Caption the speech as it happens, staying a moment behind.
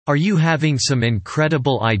Are you having some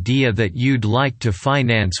incredible idea that you'd like to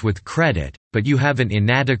finance with credit, but you have an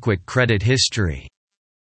inadequate credit history?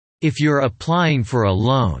 If you're applying for a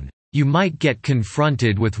loan, you might get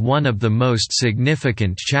confronted with one of the most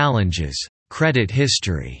significant challenges: credit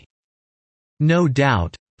history. No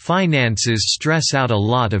doubt, finances stress out a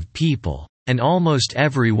lot of people, and almost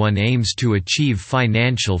everyone aims to achieve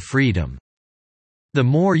financial freedom. The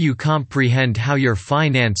more you comprehend how your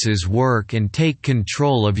finances work and take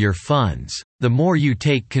control of your funds, the more you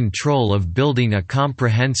take control of building a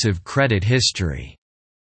comprehensive credit history.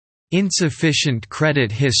 Insufficient credit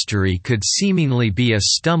history could seemingly be a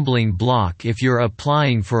stumbling block if you're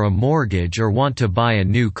applying for a mortgage or want to buy a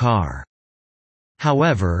new car.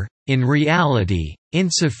 However, in reality,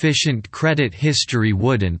 insufficient credit history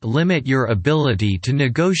wouldn't limit your ability to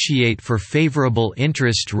negotiate for favorable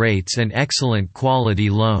interest rates and excellent quality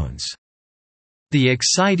loans. The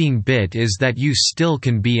exciting bit is that you still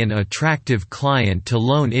can be an attractive client to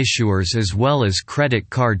loan issuers as well as credit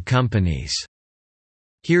card companies.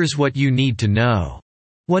 Here's what you need to know.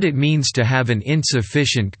 What it means to have an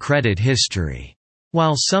insufficient credit history.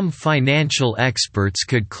 While some financial experts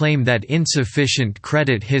could claim that insufficient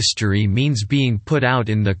credit history means being put out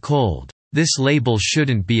in the cold, this label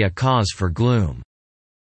shouldn't be a cause for gloom.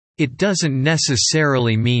 It doesn't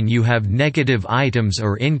necessarily mean you have negative items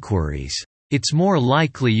or inquiries. It's more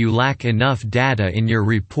likely you lack enough data in your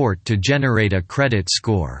report to generate a credit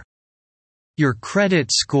score. Your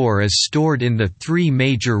credit score is stored in the three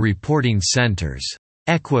major reporting centers: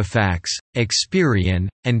 Equifax, Experian,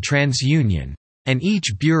 and TransUnion, and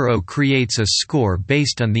each bureau creates a score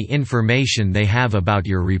based on the information they have about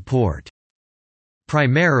your report.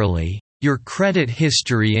 Primarily, your credit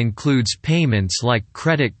history includes payments like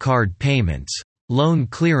credit card payments, loan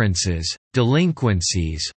clearances,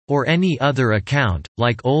 delinquencies, or any other account,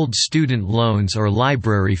 like old student loans or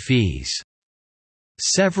library fees.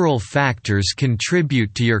 Several factors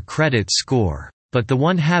contribute to your credit score, but the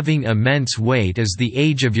one having immense weight is the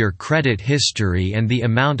age of your credit history and the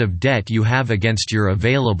amount of debt you have against your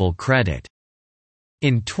available credit.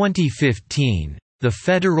 In 2015, the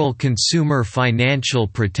Federal Consumer Financial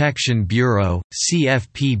Protection Bureau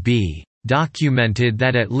 (CFPB) documented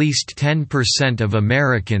that at least 10% of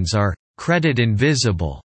Americans are credit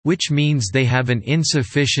invisible, which means they have an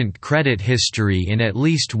insufficient credit history in at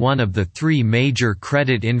least one of the three major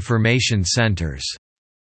credit information centers.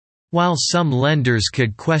 While some lenders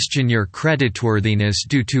could question your creditworthiness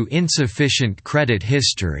due to insufficient credit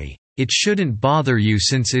history, it shouldn't bother you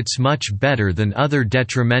since it's much better than other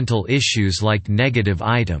detrimental issues like negative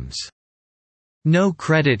items. No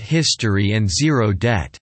credit history and zero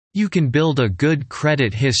debt. You can build a good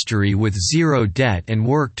credit history with zero debt and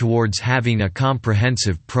work towards having a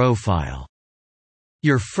comprehensive profile.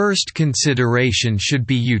 Your first consideration should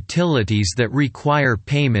be utilities that require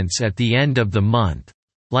payments at the end of the month,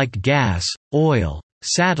 like gas, oil,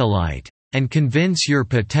 satellite, and convince your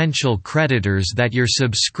potential creditors that your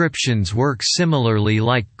subscriptions work similarly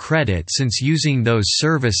like credit, since using those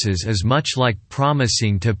services is much like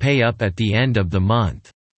promising to pay up at the end of the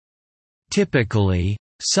month. Typically,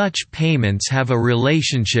 such payments have a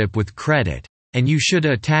relationship with credit, and you should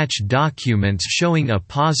attach documents showing a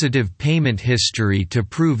positive payment history to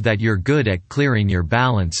prove that you're good at clearing your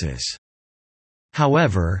balances.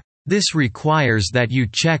 However, this requires that you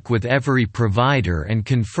check with every provider and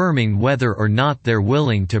confirming whether or not they're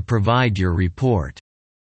willing to provide your report.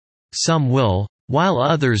 Some will, while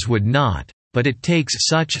others would not, but it takes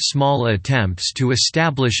such small attempts to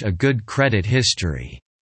establish a good credit history.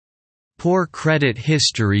 Poor credit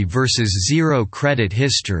history versus zero credit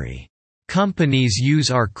history. Companies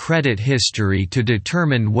use our credit history to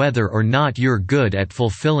determine whether or not you're good at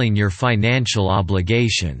fulfilling your financial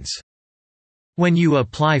obligations. When you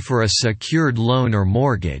apply for a secured loan or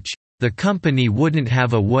mortgage, the company wouldn't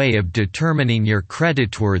have a way of determining your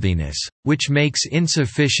creditworthiness, which makes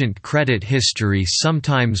insufficient credit history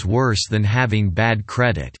sometimes worse than having bad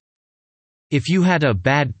credit. If you had a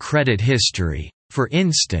bad credit history, for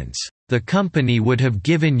instance, the company would have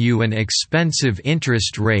given you an expensive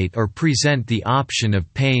interest rate or present the option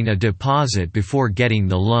of paying a deposit before getting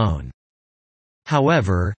the loan.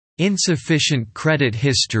 However, insufficient credit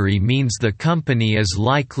history means the company is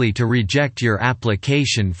likely to reject your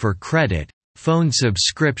application for credit, phone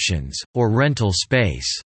subscriptions, or rental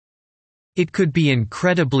space. It could be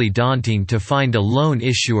incredibly daunting to find a loan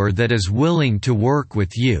issuer that is willing to work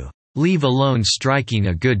with you, leave alone striking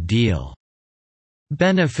a good deal.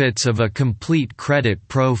 Benefits of a complete credit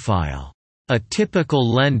profile. A typical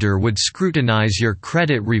lender would scrutinize your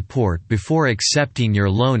credit report before accepting your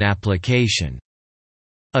loan application.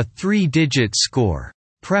 A 3-digit score,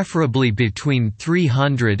 preferably between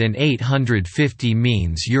 300 and 850,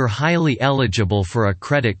 means you're highly eligible for a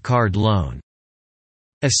credit card loan.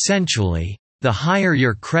 Essentially, the higher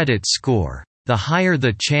your credit score, the higher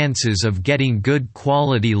the chances of getting good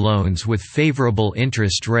quality loans with favorable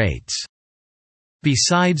interest rates.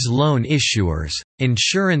 Besides loan issuers,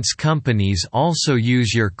 insurance companies also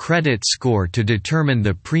use your credit score to determine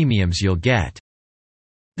the premiums you'll get.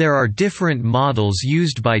 There are different models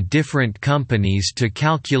used by different companies to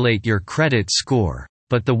calculate your credit score,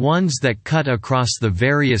 but the ones that cut across the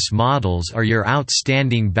various models are your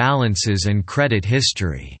outstanding balances and credit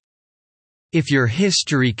history. If your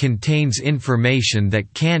history contains information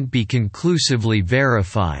that can't be conclusively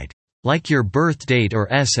verified, like your birth date or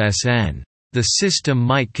SSN, the system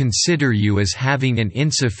might consider you as having an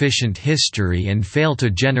insufficient history and fail to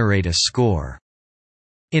generate a score.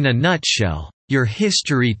 In a nutshell, your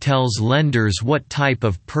history tells lenders what type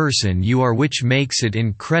of person you are, which makes it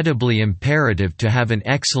incredibly imperative to have an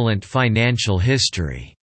excellent financial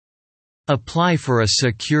history. Apply for a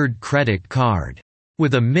secured credit card.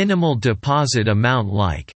 With a minimal deposit amount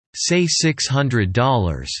like, say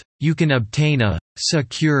 $600, you can obtain a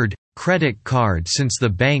secured credit card since the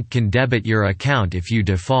bank can debit your account if you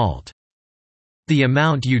default. The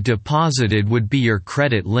amount you deposited would be your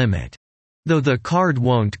credit limit. Though the card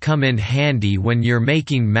won't come in handy when you're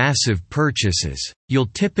making massive purchases, you'll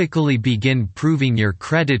typically begin proving your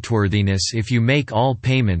creditworthiness if you make all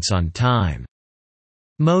payments on time.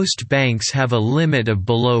 Most banks have a limit of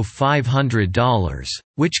below $500,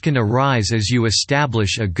 which can arise as you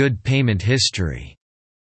establish a good payment history.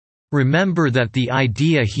 Remember that the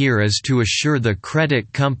idea here is to assure the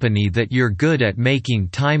credit company that you're good at making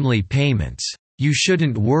timely payments. You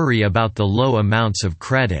shouldn't worry about the low amounts of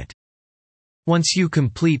credit. Once you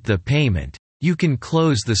complete the payment, you can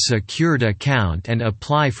close the secured account and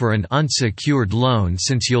apply for an unsecured loan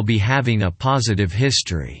since you'll be having a positive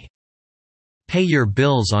history. Pay your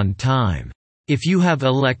bills on time. If you have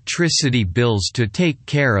electricity bills to take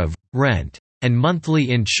care of, rent, and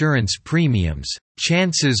monthly insurance premiums,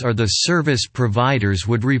 chances are the service providers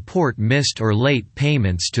would report missed or late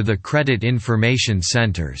payments to the credit information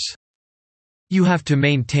centers. You have to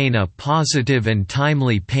maintain a positive and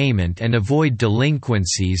timely payment and avoid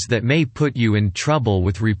delinquencies that may put you in trouble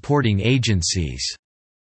with reporting agencies.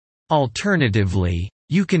 Alternatively,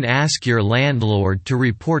 you can ask your landlord to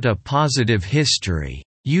report a positive history.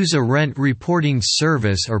 Use a rent reporting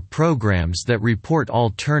service or programs that report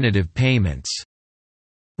alternative payments.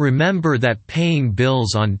 Remember that paying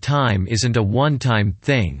bills on time isn't a one-time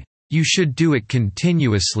thing. You should do it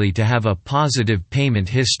continuously to have a positive payment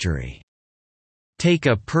history. Take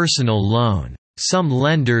a personal loan. Some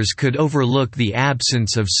lenders could overlook the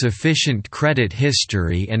absence of sufficient credit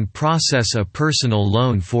history and process a personal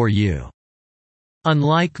loan for you.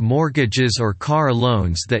 Unlike mortgages or car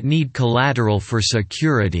loans that need collateral for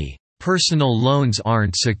security, personal loans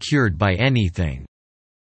aren't secured by anything.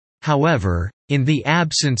 However, in the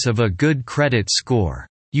absence of a good credit score,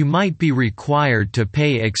 you might be required to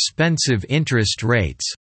pay expensive interest rates,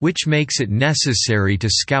 which makes it necessary to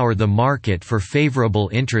scour the market for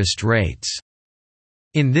favorable interest rates.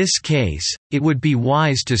 In this case, it would be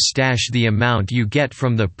wise to stash the amount you get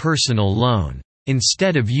from the personal loan,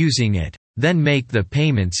 instead of using it, then make the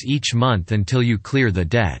payments each month until you clear the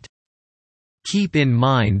debt. Keep in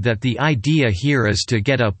mind that the idea here is to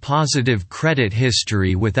get a positive credit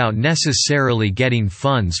history without necessarily getting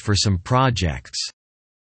funds for some projects.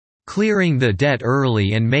 Clearing the debt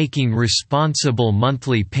early and making responsible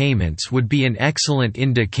monthly payments would be an excellent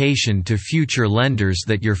indication to future lenders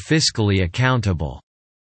that you're fiscally accountable.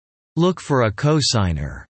 Look for a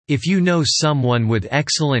cosigner. If you know someone with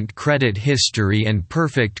excellent credit history and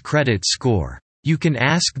perfect credit score, you can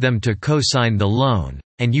ask them to cosign the loan,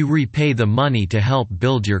 and you repay the money to help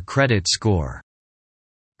build your credit score.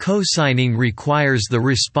 Cosigning requires the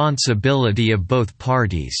responsibility of both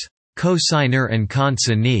parties, cosigner and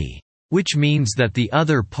consignee, which means that the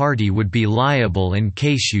other party would be liable in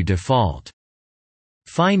case you default.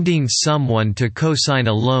 Finding someone to cosign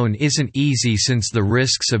a loan isn't easy since the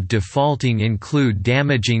risks of defaulting include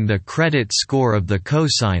damaging the credit score of the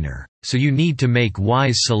cosigner, so you need to make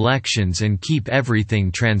wise selections and keep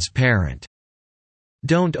everything transparent.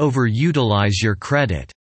 Don't overutilize your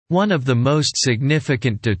credit. One of the most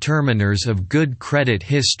significant determiners of good credit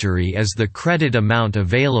history is the credit amount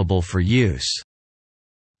available for use.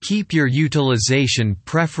 Keep your utilization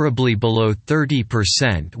preferably below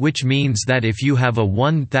 30%, which means that if you have a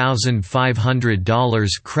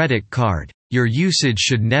 $1,500 credit card, your usage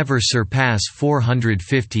should never surpass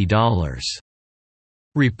 $450.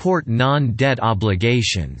 Report non-debt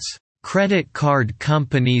obligations. Credit card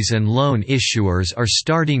companies and loan issuers are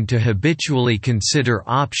starting to habitually consider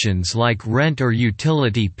options like rent or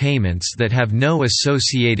utility payments that have no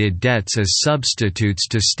associated debts as substitutes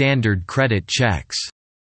to standard credit checks.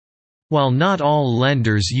 While not all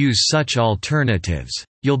lenders use such alternatives,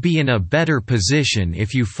 you'll be in a better position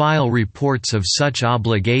if you file reports of such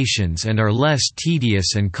obligations and are less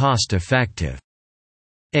tedious and cost-effective.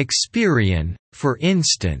 Experian, for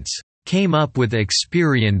instance, came up with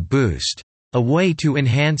Experian Boost, a way to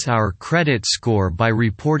enhance our credit score by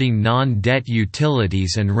reporting non-debt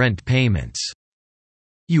utilities and rent payments.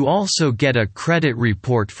 You also get a credit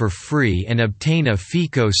report for free and obtain a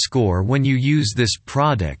FICO score when you use this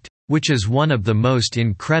product, which is one of the most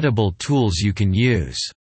incredible tools you can use.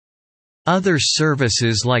 Other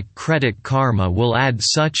services like Credit Karma will add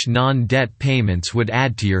such non-debt payments would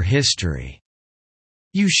add to your history.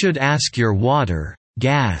 You should ask your water,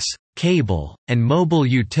 gas, cable, and mobile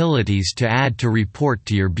utilities to add to report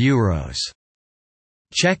to your bureaus.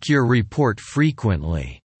 Check your report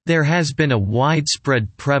frequently. There has been a widespread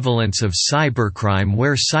prevalence of cybercrime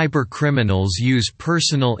where cybercriminals use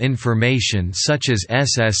personal information such as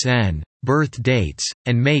SSN, birth dates,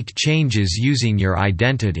 and make changes using your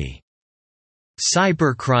identity.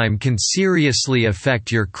 Cybercrime can seriously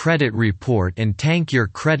affect your credit report and tank your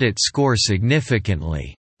credit score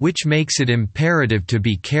significantly, which makes it imperative to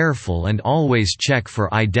be careful and always check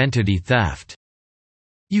for identity theft.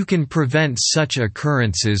 You can prevent such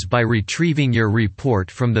occurrences by retrieving your report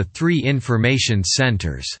from the 3 information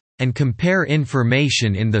centers, and compare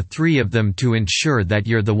information in the 3 of them to ensure that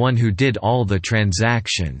you're the one who did all the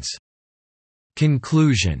transactions.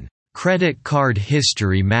 Conclusion: credit card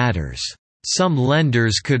history matters. Some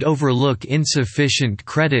lenders could overlook insufficient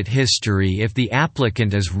credit history if the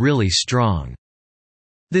applicant is really strong.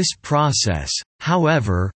 This process,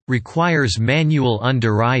 however, requires manual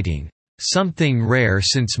underwriting, something rare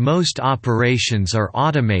since most operations are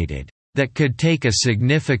automated, that could take a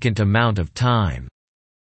significant amount of time.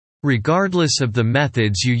 Regardless of the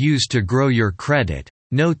methods you use to grow your credit,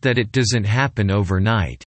 note that it doesn't happen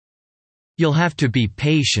overnight. You'll have to be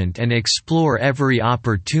patient and explore every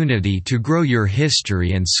opportunity to grow your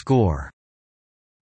history and score.